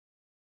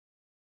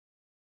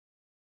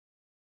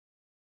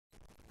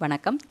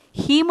வணக்கம்.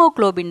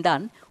 ஹீமோகுளோபின்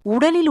தான்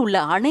உடலில் உள்ள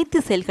அனைத்து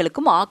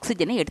செல்களுக்கும்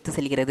ஆக்சிஜனை எடுத்து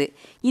செல்கிறது.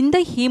 இந்த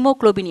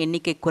ஹீமோகுளோபின்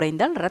எண்ணிக்கை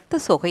குறைந்தால் இரத்த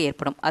சோகை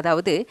ஏற்படும்.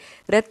 அதாவது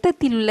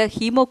இரத்தத்தில் உள்ள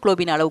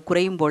ஹீமோகுளோபின் அளவு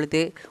குறையும்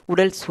பொழுது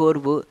உடல்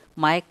சோர்வு,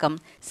 மயக்கம்,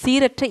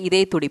 சீரற்ற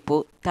இதய துடிப்பு,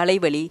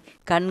 தலைவலி,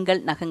 கண்கள்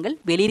நகங்கள்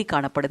வெளிரி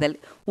காணப்படுதல்,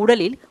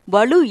 உடலில்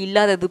வலு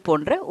இல்லாதது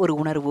போன்ற ஒரு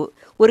உணர்வு,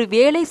 ஒரு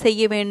வேலை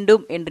செய்ய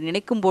வேண்டும் என்று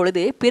நினைக்கும்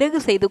பொழுது பிறகு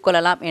செய்து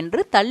கொள்ளலாம்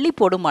என்று தள்ளி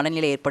போடும்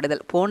மனநிலை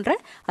ஏற்படுதல் போன்ற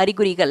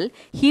அறிகுறிகள்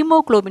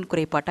ஹீமோகுளோபின்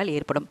குறைபாட்டால்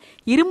ஏற்படும்.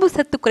 இரும்பு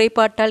சத்து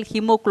குறைபாட்டால்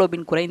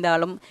ஹீமோகுளோபின்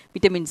குறைந்தாலும்,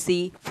 விட்டமின் சி,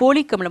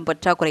 ஃபோலிக் அமிலம்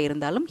பற்றாக்குறை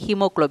இருந்தாலும்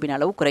ஹீமோகுளோபின்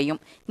அளவு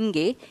குறையும்.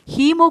 இங்கே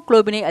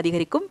ஹீமோகுளோபினை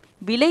அதிகரிக்கும்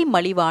விலை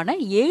மலிவான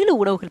 7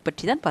 உணவுகள்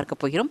பற்றி தான் பார்க்க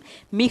போகிறோம்.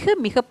 மிக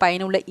மிக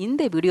பயனுள்ள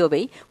இந்த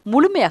வீடியோவை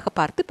முழுமையாக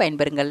பார்த்து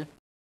பயன்பெறுங்கள்.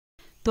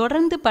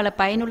 தொடர்ந்து பல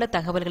பயனுள்ள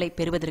தகவல்களை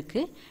பெறுவதற்கு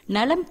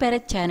நலம் பெற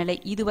சேனலை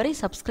இதுவரை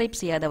சப்ஸ்கிரைப்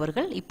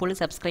செய்யாதவர்கள்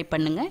இப்பொழுது சப்ஸ்கிரைப்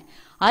பண்ணுங்க.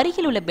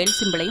 அருகில் உள்ள பெல்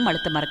சிம்பளையும்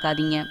அழுத்த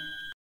மறக்காதீங்க.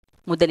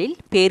 முதலில்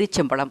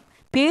பேரிச்சம்பழம்.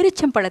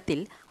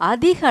 பேரிச்சம்பழத்தில்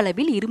அதிக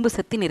அளவில் இரும்பு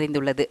சத்து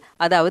நிறைந்துள்ளது.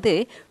 அதாவது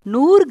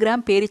 100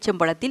 கிராம்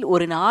பேரிச்சம்பழத்தில்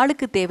ஒரு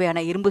நாளுக்கு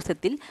தேவையான இரும்பு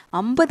சத்தில்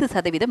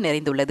 50%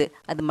 நிறைந்துள்ளது.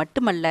 அது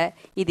மட்டுமல்ல,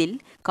 இதில்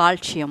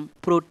கால்சியம்,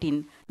 புரோட்டீன்,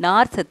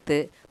 நார் சத்து,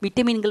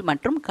 விட்டமின்கள்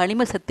மற்றும்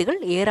கனிம சத்துகள்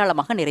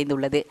ஏராளமாக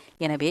நிறைந்துள்ளது.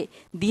 எனவே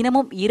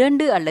தினமும்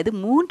 2 அல்லது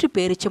 3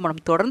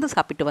 பேரிச்சம்பழம் தொடர்ந்து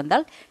சாப்பிட்டு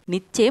வந்தால்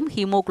நிச்சயம்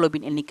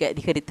ஹீமோகுளோபின் எண்ணிக்கை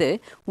அதிகரித்து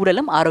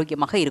உடலும்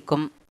ஆரோக்கியமாக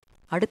இருக்கும்.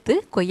 அடுத்து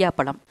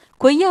கொய்யாப்பழம்.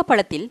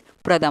 கொய்யாப்பழத்தில்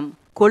புரதம்,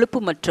 கொழுப்பு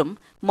மற்றும்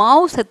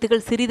மாவு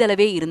சத்துகள்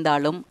சிறிதளவே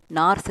இருந்தாலும்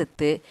நார்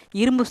சத்து,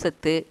 இரும்பு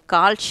சத்து,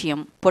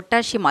 கால்சியம்,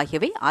 பொட்டாசியம்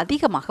ஆகியவை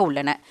அதிகமாக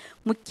உள்ளன.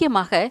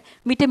 முக்கியமாக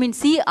விட்டமின்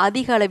சி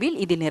அதிக அளவில்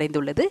இதில்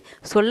நிறைந்துள்ளது.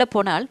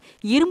 சொல்லப்போனால்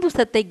இரும்பு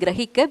சத்தை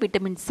கிரகிக்க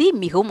விட்டமின் சி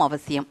மிகவும்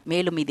அவசியம்.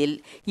 மேலும் இதில்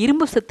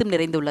இரும்பு சத்தும்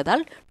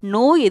நிறைந்துள்ளதால்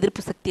நோய்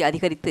எதிர்ப்பு சக்தி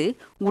அதிகரித்து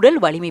உடல்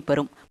வலிமை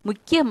பெறும்.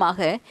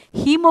 முக்கியமாக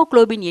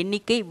ஹீமோகுளோபின்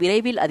எண்ணிக்கை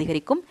விரைவில்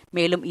அதிகரிக்கும்.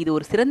 மேலும் இது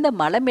ஒரு சிறந்த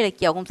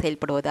மலமிளக்கியாகவும்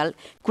செயல்படுவதால்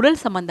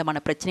குடல் சம்பந்தமான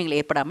பிரச்சனைகள்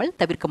ஏற்படாமல்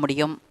தவிர்க்க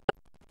முடியும்.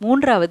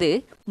 மூன்றாவது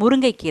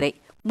முருங்கைக்கீரை.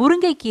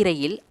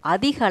 முருங்கைக்கீரையில்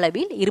அதிக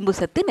அளவில் இரும்பு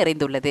சத்து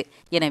நிறைந்துள்ளது.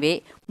 எனவே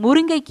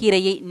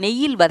முருங்கைக்கீரையை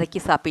நெய்யில்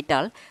வதக்கி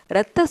சாப்பிட்டால்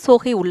இரத்த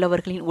சோகை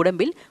உள்ளவர்களின்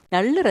உடம்பில்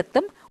நல்ல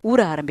இரத்தம் ஊற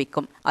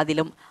ஆரம்பிக்கும்.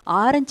 அதிலும்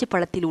ஆரஞ்சு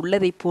பழத்தில்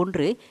உள்ளதை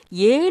போன்று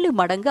 7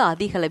 மடங்கு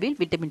அதிக அளவில்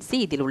விட்டமின் சி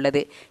இதில்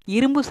உள்ளது.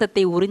 இரும்பு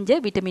சத்தை உறிஞ்ச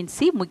விட்டமின்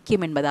சி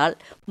முக்கியம் என்பதால்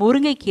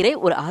முருங்கைக்கீரை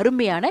ஒரு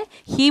அருமையான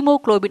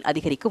ஹீமோகுளோபின்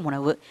அதிகரிக்கும்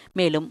உணவு.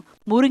 மேலும்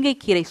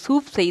முருங்கைக்கீரை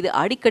சூப் செய்து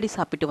அடிக்கடி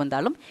சாப்பிட்டு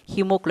வந்தாலும்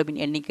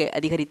ஹீமோகுளோபின் எண்ணிக்கை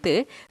அதிகரித்து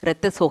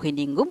இரத்த சோகை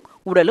நீங்கும்,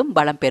 உடலும்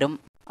பலம் பெறும்.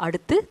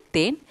 அடுத்து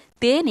தேன்.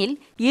 தேனில்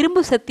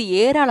இரும்பு சத்து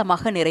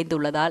ஏராளமாக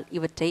நிறைந்துள்ளதால்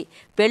இவற்றை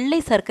வெள்ளை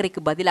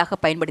சர்க்கரைக்கு பதிலாக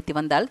பயன்படுத்தி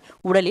வந்தால்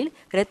உடலில்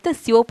இரத்த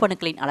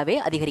சிவப்பணுக்களின் அளவை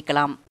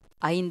அதிகரிக்கலாம்.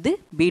 5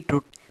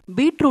 பீட்ரூட்.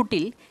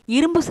 பீட்ரூட்டில்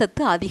இரும்பு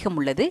சத்து அதிகம்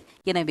உள்ளது.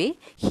 எனவே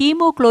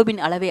ஹீமோகுளோபின்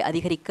அளவை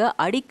அதிகரிக்க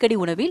அடிக்கடி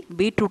உணவில்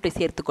பீட்ரூட்டை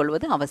சேர்த்துக்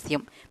கொள்வது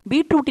அவசியம்.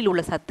 பீட்ரூட்டில்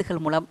உள்ள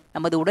சத்துக்கள் மூலம்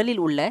நமது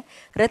உடலில் உள்ள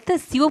இரத்த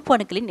சிவப்பு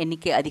அணுக்களின்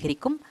எண்ணிக்கை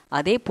அதிகரிக்கும்.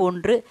 அதே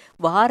போன்று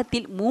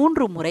வாரத்தில்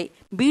 3 முறை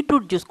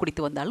பீட்ரூட் ஜூஸ்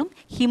குடித்து வந்தாலும்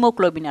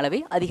ஹீமோகுளோபின்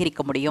அளவை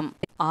அதிகரிக்க முடியும்.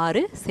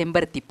 6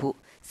 செம்பருத்திப்பூ.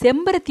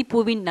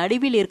 செம்பருத்திப்பூவின்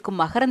நடுவில்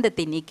இருக்கும்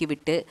மகரந்தத்தை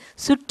நீக்கிவிட்டு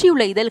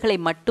சுற்றியுள்ள இதழ்களை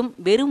மட்டும்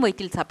வெறும்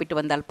வயிற்றில் சாப்பிட்டு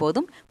வந்தால்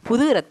போதும்,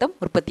 புது இரத்தம்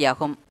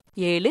உற்பத்தியாகும்.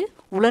 7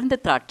 உலர்ந்த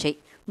திராட்சை.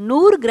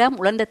 100 கிராம்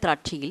உலர்ந்த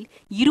திராட்சையில்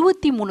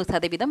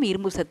 23%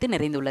 இரும்பு சத்து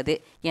நிறைந்துள்ளது.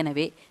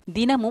 எனவே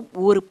தினமும்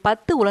ஒரு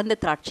 10 உலர்ந்த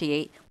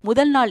திராட்சையை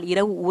முதல் நாள்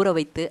இரவு ஊற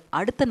வைத்து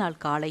அடுத்த நாள்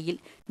காலையில்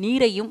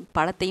நீரையும்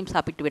பழத்தையும்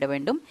சாப்பிட்டு விட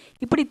வேண்டும்.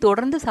 இப்படி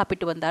தொடர்ந்து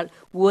சாப்பிட்டு வந்தால்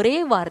ஒரே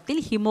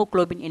வாரத்தில்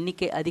ஹீமோகுளோபின்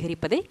எண்ணிக்கை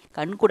அதிகரிப்பதை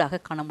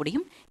கண்கூடாக காண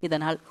முடியும்.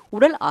 இதனால்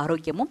உடல்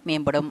ஆரோக்கியமும்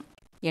மேம்படும்.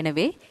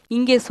 எனவே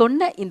இங்கே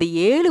சொன்ன இந்த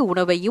 7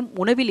 உணவையும்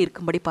உணவில்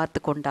இருக்கும்படி பார்த்து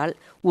கொண்டால்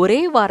ஒரே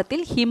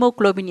வாரத்தில்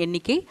ஹீமோகுளோபின்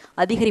எண்ணிக்கை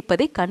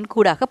அதிகரிப்பதை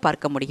கண்கூடாக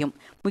பார்க்க முடியும்.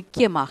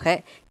 முக்கியமாக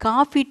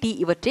காஃபி, டீ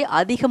இவற்றை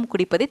அதிகம்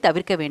குடிப்பதை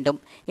தவிர்க்க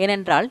வேண்டும்.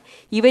 ஏனென்றால்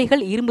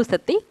இவைகள் இரும்பு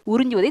சத்தை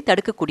உறிஞ்சுவதை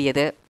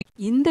தடுக்கக்கூடியது.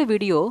 இந்த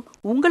வீடியோ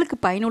உங்களுக்கு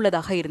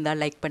பயனுள்ளதாக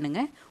இருந்தால் லைக் பண்ணுங்க,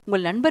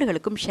 உங்கள்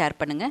நண்பர்களுக்கும் ஷேர்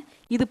பண்ணுங்க.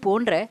 இது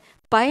போன்ற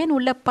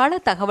பயனுள்ள பல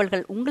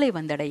தகவல்கள் உங்களை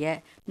வந்தடைய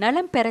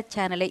நலம் பெற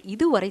சேனலை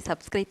இதுவரை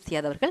சப்ஸ்கிரைப்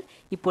செய்யாதவர்கள்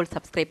இப்போ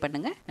சப்ஸ்கிரைப்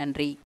பண்ணுங்க.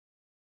 நன்றி.